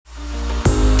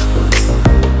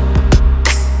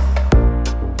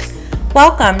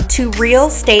Welcome to Real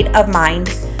State of Mind,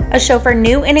 a show for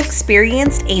new and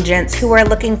experienced agents who are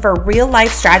looking for real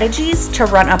life strategies to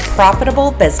run a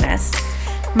profitable business.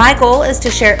 My goal is to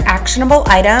share actionable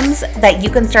items that you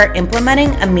can start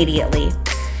implementing immediately.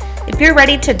 If you're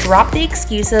ready to drop the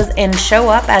excuses and show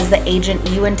up as the agent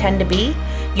you intend to be,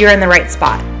 you're in the right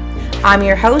spot. I'm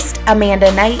your host,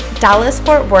 Amanda Knight,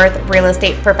 Dallas-Fort Worth real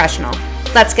estate professional.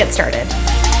 Let's get started.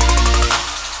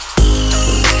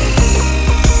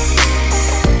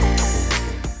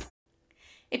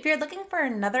 If you're looking for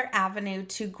another avenue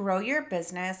to grow your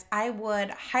business, I would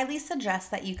highly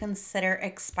suggest that you consider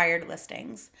expired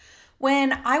listings.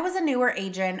 When I was a newer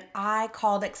agent, I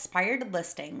called expired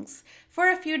listings for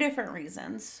a few different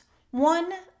reasons.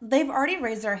 One, they've already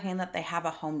raised their hand that they have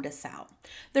a home to sell.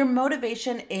 Their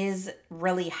motivation is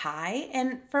really high,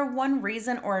 and for one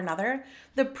reason or another,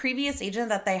 the previous agent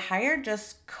that they hired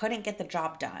just couldn't get the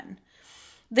job done.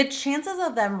 The chances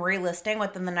of them relisting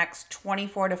within the next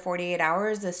 24 to 48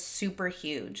 hours is super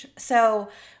huge. So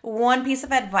one piece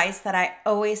of advice that I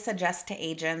always suggest to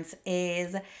agents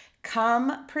is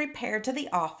come prepared to the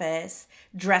office,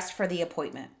 dressed for the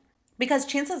appointment. Because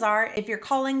chances are, if you're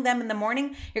calling them in the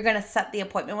morning, you're going to set the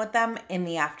appointment with them in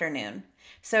the afternoon.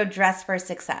 So dress for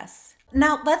success.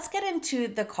 Now let's get into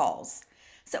the calls.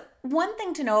 So one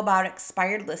thing to know about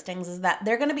expired listings is that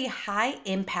they're going to be high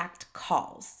impact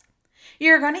calls.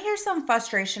 You're going to hear some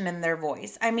frustration in their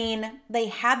voice. I mean, they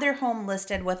had their home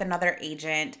listed with another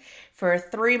agent for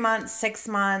 3 months, 6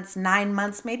 months, 9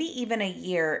 months, maybe even a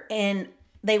year. And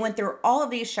they went through all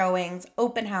of these showings,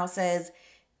 open houses,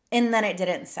 and then it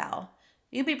didn't sell.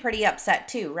 You'd be pretty upset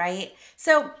too, right?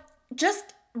 So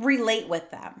just relate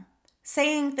with them.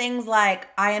 Saying things like,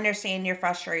 I understand your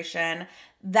frustration.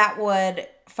 That would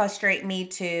frustrate me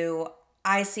too.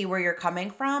 I see where you're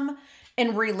coming from.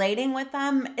 And relating with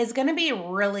them is going to be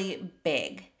really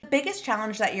big. The biggest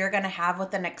challenge that you're going to have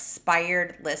with an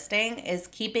expired listing is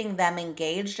keeping them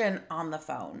engaged and on the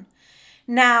phone.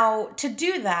 Now, to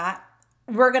do that,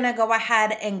 we're going to go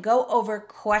ahead and go over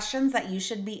questions that you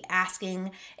should be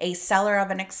asking a seller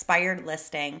of an expired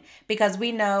listing, because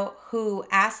we know who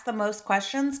asks the most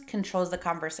questions controls the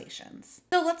conversations.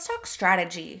 So let's talk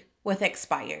strategy with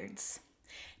expireds.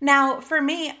 Now, for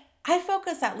me, I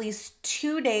focus at least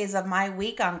 2 days of my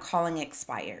week on calling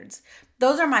expireds.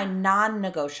 Those are my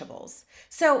non-negotiables.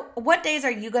 So what days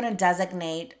are you going to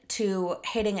designate to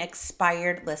hitting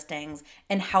expired listings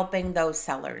and helping those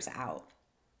sellers out?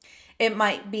 It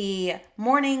might be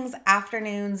mornings,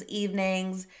 afternoons,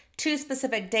 evenings, 2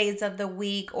 specific days of the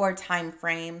week or time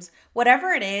frames.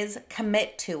 Whatever it is,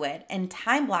 commit to it and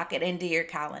time block it into your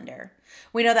calendar.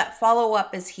 We know that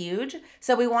follow-up is huge,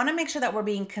 so we want to make sure that we're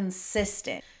being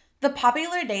consistent. The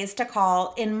popular days to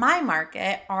call in my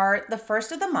market are the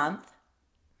first of the month.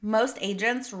 Most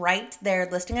agents write their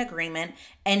listing agreement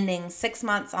ending 6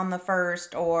 months on the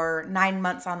first or 9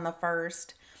 months on the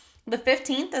first. The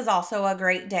 15th is also a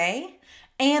great day,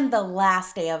 and the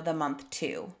last day of the month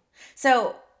too.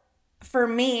 So for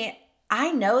me,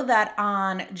 I know that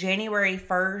on January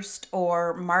 1st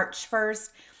or March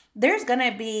 1st, there's going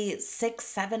to be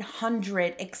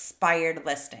 600-700 expired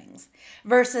listings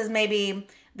versus maybe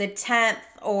the 10th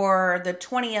or the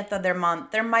 20th of their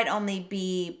month, there might only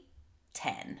be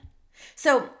 10.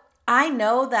 So I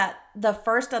know that the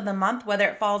first of the month, whether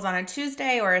it falls on a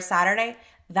Tuesday or a Saturday,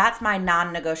 that's my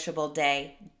non-negotiable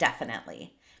day,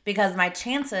 definitely. Because my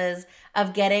chances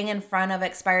of getting in front of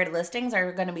expired listings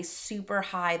are going to be super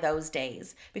high those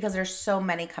days because there's so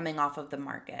many coming off of the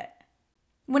market.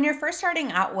 When you're first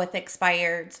starting out with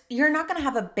expireds, you're not going to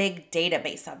have a big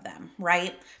database of them,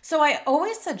 right? So I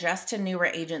always suggest to newer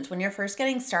agents, when you're first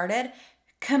getting started,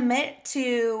 commit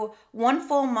to 1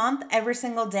 full month every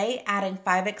single day, adding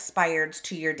 5 expireds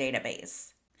to your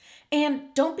database.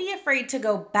 And don't be afraid to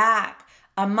go back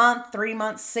a month, 3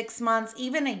 months, 6 months,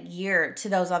 even a year to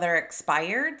those other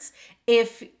expireds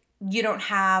if you don't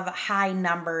have high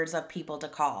numbers of people to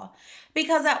call.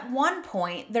 Because at one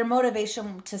point, their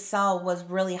motivation to sell was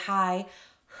really high.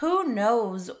 Who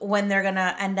knows when they're going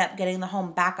to end up getting the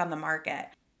home back on the market?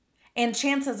 And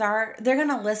chances are they're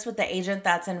going to list with the agent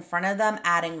that's in front of them,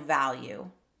 adding value.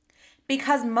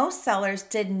 Because most sellers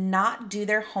did not do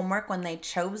their homework when they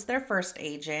chose their first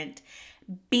agent,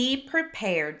 be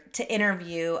prepared to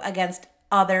interview against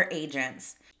other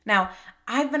agents. Now,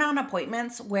 I've been on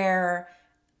appointments where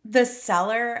the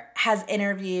seller has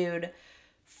interviewed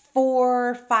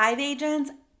 4, 5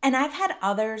 agents, and I've had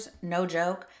others, no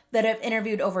joke, that have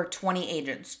interviewed over 20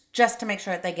 agents just to make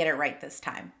sure that they get it right this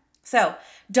time. So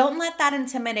don't let that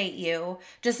intimidate you.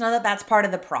 Just know that that's part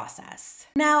of the process.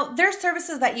 Now, there's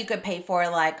services that you could pay for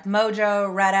like Mojo,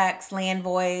 RedX,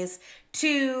 Landvoice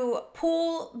to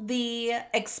pull the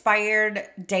expired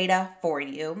data for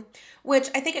you, which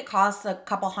I think it costs a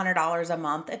couple $100 a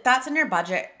month. If that's in your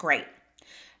budget, great.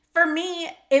 For me,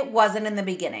 it wasn't in the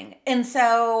beginning. And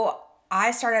so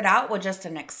I started out with just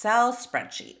an Excel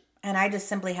spreadsheet, and I just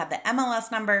simply had the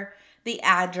MLS number, the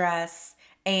address,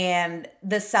 and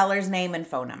the seller's name and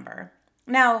phone number.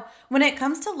 Now, when it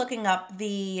comes to looking up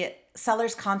the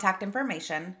seller's contact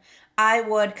information, I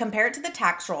would compare it to the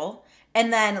tax roll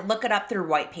and then look it up through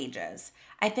White Pages.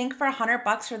 I think for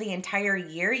 $100 for the entire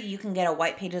year, you can get a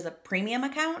White Pages premium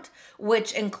account,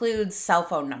 which includes cell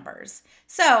phone numbers.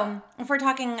 So if we're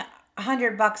talking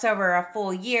 $100 over a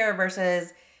full year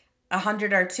versus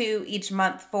 100 or two each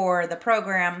month for the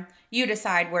program, you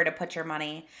decide where to put your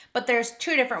money. But there's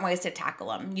two different ways to tackle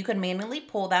them. You can manually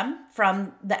pull them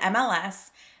from the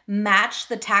MLS, match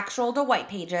the tax roll to White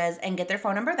Pages, and get their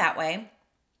phone number that way.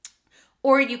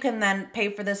 Or you can then pay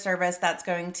for the service that's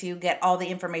going to get all the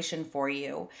information for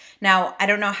you. Now, I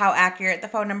don't know how accurate the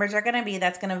phone numbers are going to be.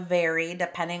 That's going to vary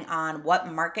depending on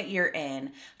what market you're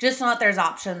in. Just know that there's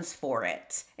options for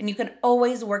it. And you can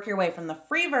always work your way from the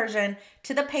free version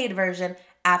to the paid version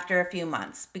after a few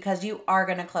months because you are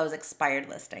going to close expired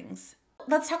listings.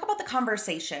 Let's talk about the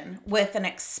conversation with an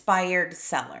expired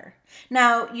seller.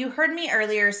 Now, you heard me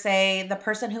earlier say the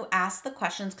person who asks the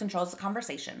questions controls the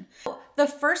conversation. The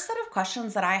first set of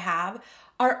questions that I have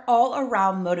are all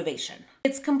around motivation.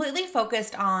 It's completely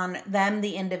focused on them,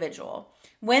 the individual.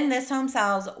 When this home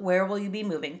sells, where will you be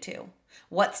moving to?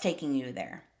 What's taking you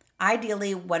there?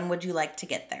 Ideally, when would you like to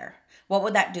get there? What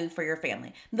would that do for your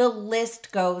family? The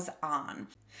list goes on.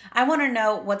 I want to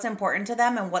know what's important to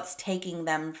them and what's taking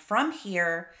them from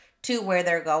here to where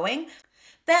they're going.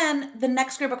 Then the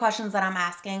next group of questions that I'm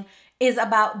asking is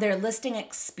about their listing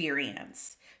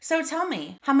experience. So tell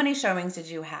me, how many showings did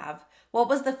you have? What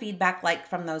was the feedback like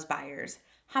from those buyers?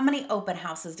 How many open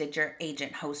houses did your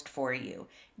agent host for you?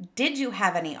 Did you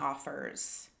have any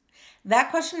offers?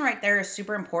 That question right there is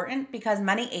super important because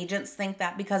many agents think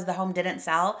that because the home didn't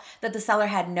sell, that the seller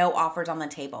had no offers on the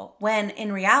table. When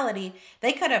in reality,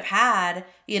 they could have had,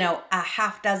 a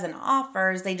half dozen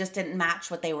offers. They just didn't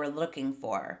match what they were looking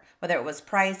for, whether it was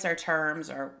price or terms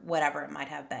or whatever it might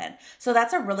have been. So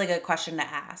that's a really good question to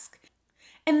ask.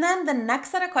 And then the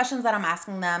next set of questions that I'm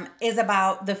asking them is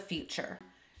about the future.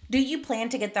 Do you plan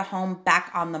to get the home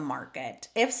back on the market?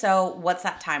 If so, what's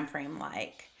that time frame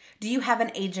like? Do you have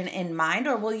an agent in mind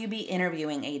or will you be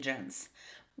interviewing agents?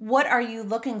 What are you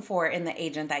looking for in the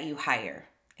agent that you hire?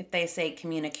 If they say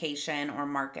communication or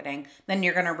marketing, then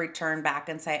you're going to return back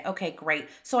and say, okay, great.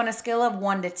 So on a scale of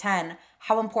 1 to 10,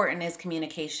 how important is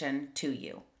communication to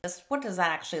you? What does that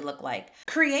actually look like?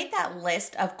 Create that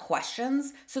list of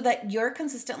questions so that you're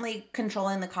consistently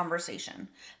controlling the conversation.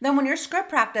 Then when you're script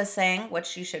practicing,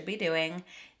 which you should be doing,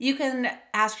 you can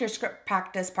ask your script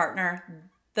practice partner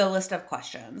the list of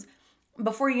questions.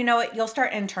 Before you know it, you'll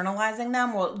start internalizing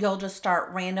them. You'll just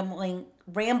start rambling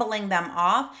them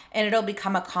off and it'll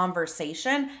become a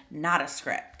conversation, not a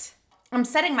script. I'm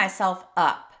setting myself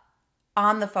up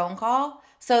on the phone call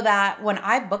so that when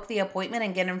I book the appointment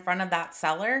and get in front of that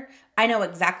seller, I know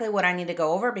exactly what I need to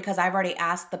go over because I've already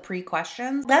asked the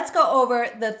pre-questions. Let's go over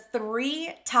the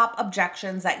 3 top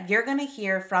objections that you're going to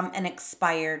hear from an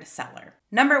expired seller.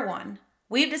 Number 1,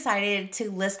 we've decided to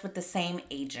list with the same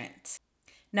agent.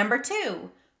 Number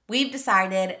 2, we've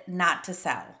decided not to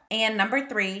sell. And number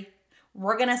 3,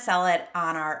 we're going to sell it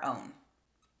on our own.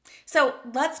 So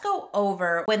let's go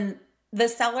over when the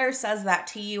seller says that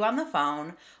to you on the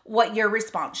phone, what your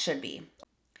response should be.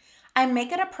 I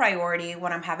make it a priority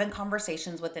when I'm having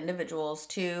conversations with individuals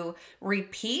to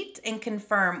repeat and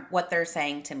confirm what they're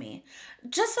saying to me,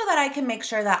 just so that I can make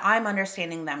sure that I'm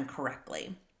understanding them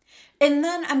correctly. And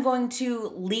then I'm going to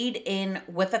lead in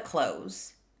with a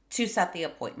close to set the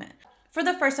appointment. For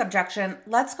the first objection,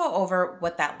 let's go over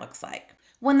what that looks like.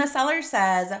 When the seller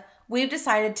says, we've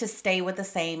decided to stay with the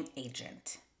same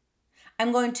agent,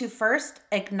 I'm going to first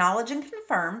acknowledge and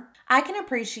confirm. I can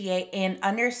appreciate and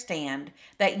understand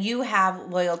that you have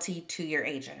loyalty to your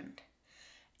agent.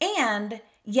 And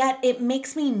yet it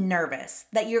makes me nervous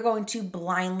that you're going to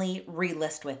blindly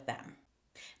relist with them.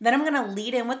 Then I'm going to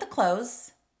lead in with the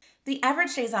close. The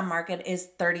average days on market is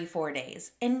 34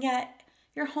 days, and yet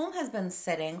your home has been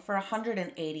sitting for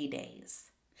 180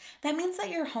 days. That means that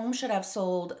your home should have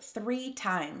sold 3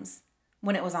 times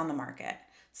when it was on the market.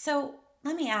 So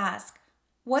let me ask,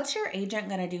 what's your agent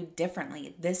going to do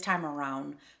differently this time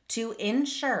around to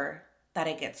ensure that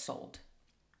it gets sold?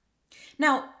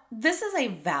 Now, this is a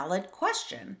valid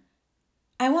question.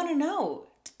 I want to know,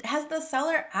 has the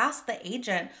seller asked the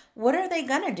agent, what are they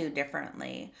going to do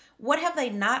differently? What have they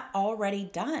not already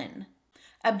done?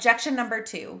 Objection number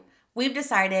 2, we've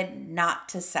decided not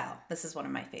to sell. This is one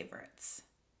of my favorites.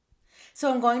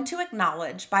 So I'm going to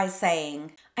acknowledge by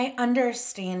saying, I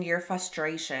understand your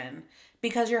frustration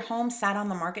because your home sat on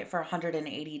the market for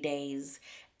 180 days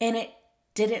and it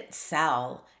didn't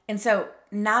sell. And so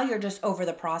now you're just over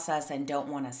the process and don't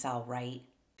want to sell, right?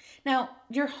 Now,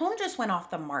 your home just went off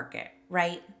the market,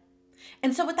 right?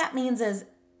 And so what that means is,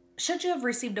 should you have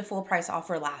received a full price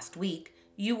offer last week,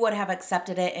 you would have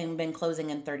accepted it and been closing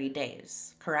in 30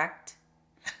 days, correct?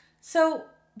 So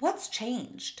what's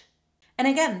changed? And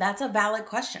again, that's a valid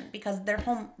question because their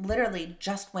home literally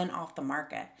just went off the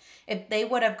market. If they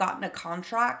would have gotten a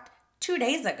contract 2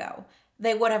 days ago,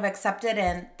 they would have accepted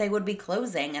and they would be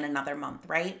closing in another month,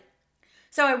 right?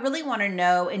 So I really want to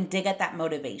know and dig at that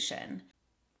motivation.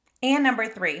 And number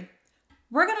 3,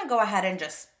 we're going to go ahead and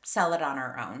just sell it on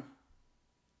our own.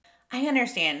 I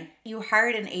understand you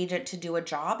hired an agent to do a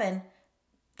job and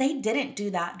they didn't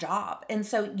do that job. And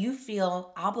so you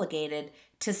feel obligated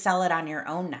to sell it on your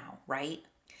own now, right?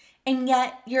 And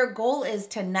yet your goal is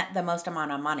to net the most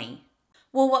amount of money.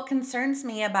 Well, what concerns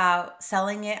me about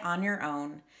selling it on your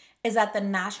own is that the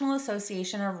National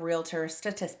Association of Realtors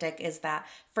statistic is that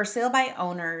for sale by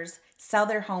owners sell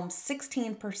their homes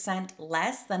 16%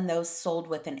 less than those sold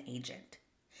with an agent.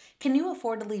 Can you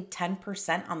afford to leave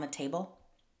 10% on the table?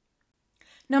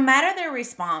 No matter their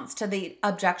response to the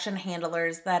objection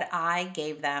handlers that I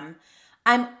gave them,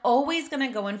 I'm always going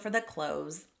to go in for the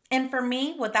close. And for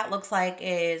me, what that looks like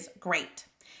is great.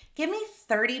 Give me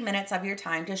 30 minutes of your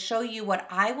time to show you what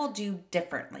I will do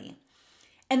differently.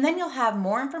 And then you'll have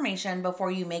more information before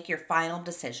you make your final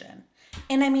decision.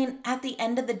 And I mean, at the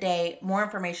end of the day, more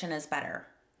information is better,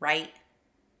 right?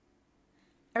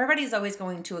 Everybody's always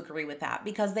going to agree with that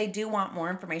because they do want more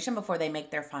information before they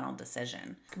make their final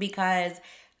decision. Because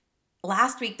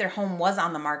last week their home was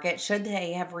on the market. Should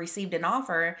they have received an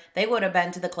offer, they would have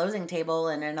been to the closing table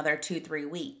in another 2-3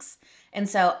 weeks. And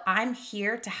so I'm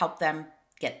here to help them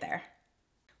get there.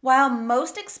 While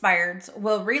most expireds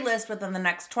will relist within the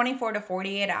next 24 to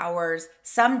 48 hours,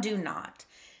 some do not.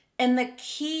 And the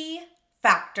key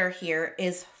factor here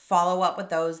is follow up with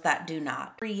those that do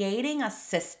not. Creating a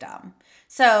system.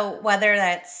 So whether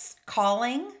that's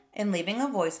calling and leaving a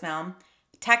voicemail,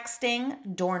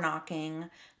 texting, door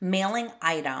knocking, mailing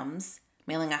items,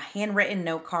 mailing a handwritten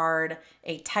note card,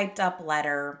 a typed up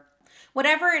letter,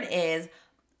 whatever it is,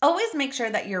 always make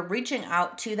sure that you're reaching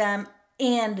out to them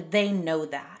and they know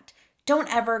that.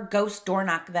 Don't ever ghost door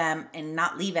knock them and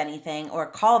not leave anything or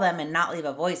call them and not leave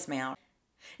a voicemail.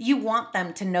 You want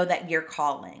them to know that you're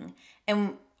calling.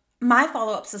 And my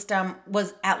follow-up system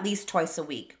was at least twice a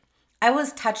week. I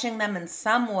was touching them in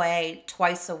some way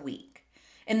twice a week.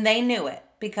 And they knew it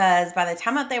because by the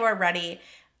time that they were ready,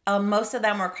 most of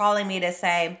them were calling me to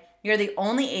say, you're the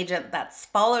only agent that's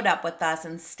followed up with us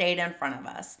and stayed in front of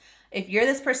us. If you're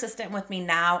this persistent with me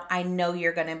now, I know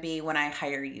you're going to be when I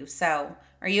hire you. So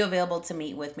are you available to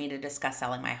meet with me to discuss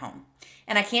selling my home?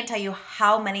 And I can't tell you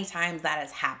how many times that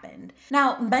has happened.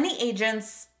 Now, many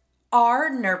agents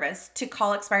are nervous to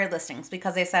call expired listings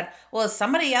because they said, well, if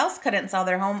somebody else couldn't sell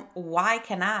their home, why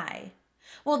can I?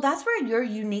 Well, that's where your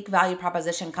unique value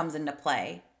proposition comes into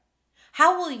play.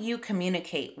 How will you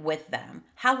communicate with them?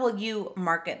 How will you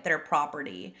market their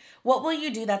property? What will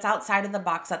you do that's outside of the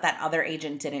box that other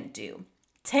agent didn't do?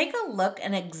 Take a look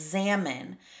and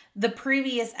examine the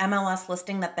previous MLS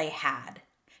listing that they had.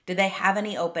 Did they have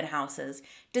any open houses?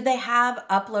 Did they have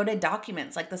uploaded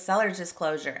documents like the seller's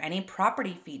disclosure, any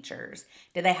property features?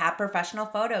 Did they have professional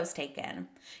photos taken?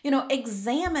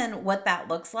 Examine what that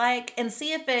looks like and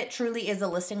see if it truly is a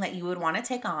listing that you would want to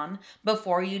take on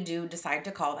before you do decide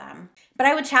to call them. But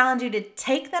I would challenge you to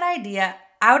take that idea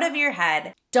out of your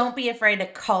head. Don't be afraid to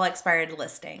call expired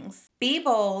listings. Be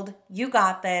bold. You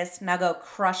got this. Now go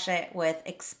crush it with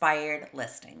expired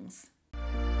listings.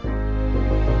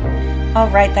 All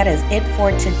right, that is it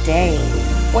for today.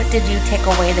 What did you take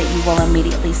away that you will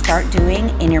immediately start doing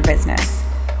in your business?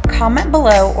 Comment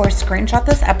below or screenshot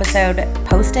this episode,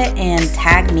 post it, and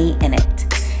tag me in it.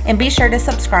 And be sure to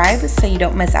subscribe so you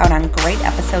don't miss out on great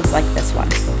episodes like this one.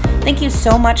 Thank you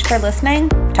so much for listening.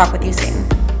 Talk with you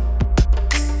soon.